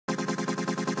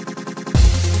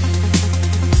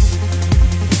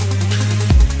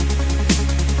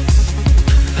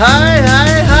Hi,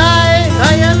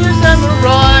 I am the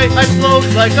samurai. I float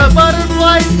like a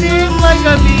butterfly, sting like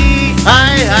a bee.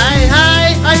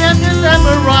 Hi, I am the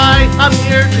samurai. I'm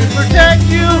here to protect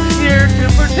you, here to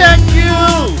protect you.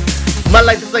 My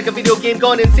life is like a video game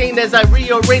gone insane as I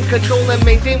rearrange, control, and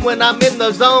maintain when I'm in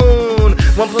the zone.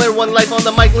 One player, one life on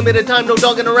the mic, limited time, no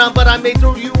dogging around, but I may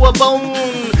throw you a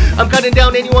bone. I'm cutting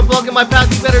down anyone blocking my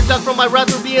path. You better duck from my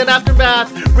wrath or be an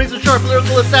aftermath. Razor sharp,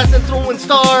 lyrical assassin throwing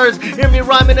stars. Hear me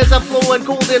rhyming as I'm flowing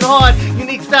cold and hot.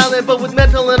 Unique styling, but with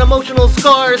mental and emotional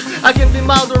scars. I can be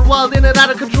mild or wild, in and out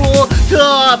of control.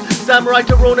 Tough samurai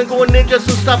to Ronin, going ninja,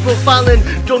 so stop profiling.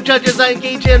 Don't judge as I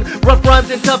engage in rough rhymes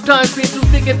and tough times. Being through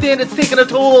thick and thin, it's taking a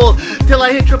toll. Till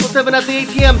I hit 777 at the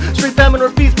ATM. Straight famine or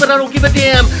feast, but I don't give a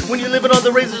damn. When you're living on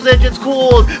the razor's edge, it's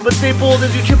cold. But stay bold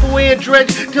as you chip away and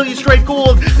dredge till you strike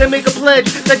gold. Then make a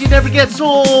pledge that you never get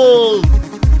sold.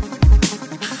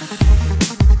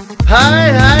 Hi,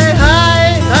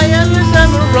 I am the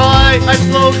samurai. I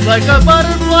float like a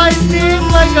butterfly, sting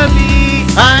like a bee.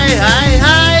 Hi,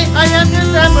 I am the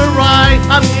samurai.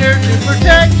 I'm here to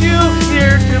protect you,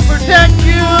 here to protect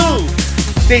you.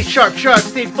 Stay sharp,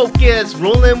 stay focused.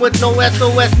 Rolling with no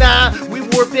SOS, nah. We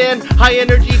warping, high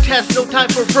energy test, no time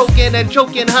for broken and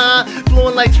choking, huh?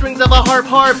 Flowing like strings of a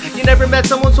harp. You never met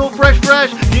someone so fresh.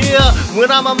 Yeah,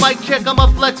 when I'm a mic check, I'm a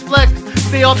flex.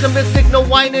 Stay optimistic, no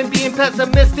whining, being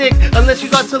pessimistic. Unless you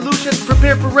got solutions,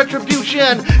 prepare for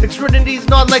retribution. Extriniti's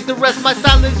not like the rest, my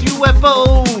style is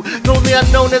UFO. Totally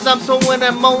unknown as I'm sowing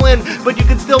and mowing, but you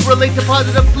can still relate to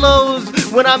positive flows.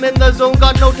 When I'm in the zone,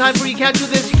 got no time for you can't do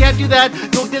this, you can't do that.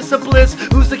 No discipline,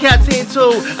 who's the cat saying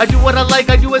so? I do what I like,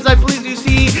 I do as I please, you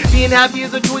see. Being happy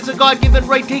is a choice of God-given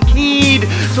right, take heed.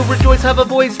 So rejoice, have a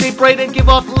voice, stay bright and give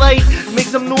off light. Make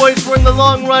some noise, for in the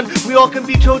long run, we all can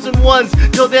be chosen ones.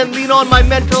 Till then, lean on my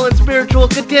mental and spiritual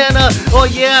katana. Oh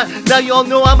yeah, now you all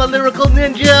know I'm a lyrical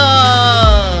ninja.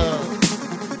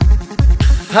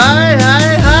 Hi,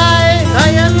 I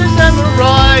am the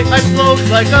samurai. I float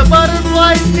like a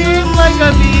butterfly, sting like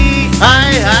a bee.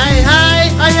 Hi,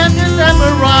 I am the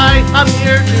samurai. I'm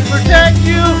here to protect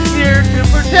you, here to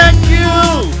protect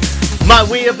you. My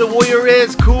way of the warrior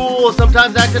is cool.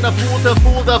 Sometimes acting a fool to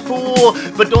fool the fool.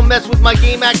 But don't mess with my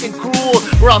game acting cruel,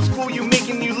 or I'll school you,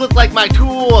 making you look like my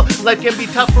tool. Life can be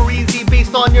tough or easy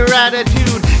based on your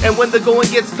attitude. And when the going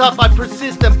gets tough, I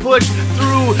persist and push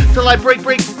through till I break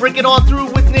it on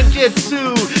through with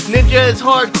ninjutsu. Ninja is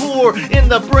hardcore, in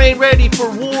the brain, ready for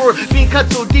war. Being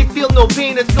cut so deep, feel no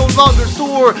pain, it's no longer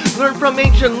sore. Learn from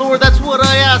ancient lore, that's what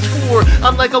I ask for.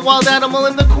 I'm like a wild animal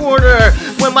in the corner.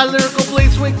 When my lyrical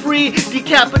blades swing free,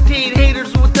 decapitate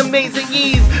haters with amazing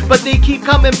ease. But they keep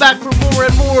coming back for more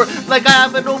and more, like I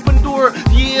have an open door,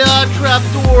 yeah, trap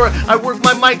door. I work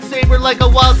my mic saber like a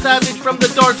wild savage from the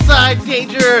dark side.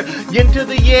 Danger, yin to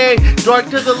the yang, dark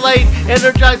to the light,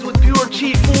 energized with pure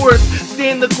chi force. Stay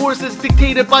in the course is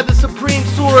dictated by the supreme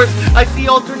source. I see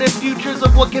alternate futures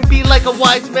of what can be like a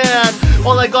wise man.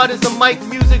 All I got is a mic,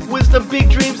 music, wisdom, big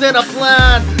dreams, and a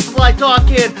plan. Fly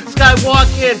talking, sky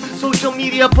walking, social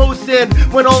media posting.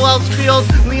 When all else fails,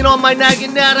 lean on my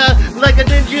naginata like a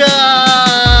ninja.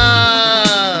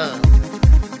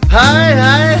 Hi,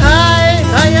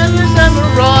 I am the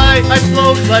samurai. I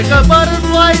float like a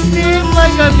butterfly, sting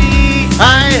like a bee.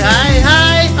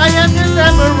 Hi, I am the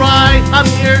samurai. I'm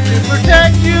here to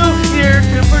protect you, here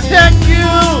to protect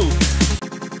you.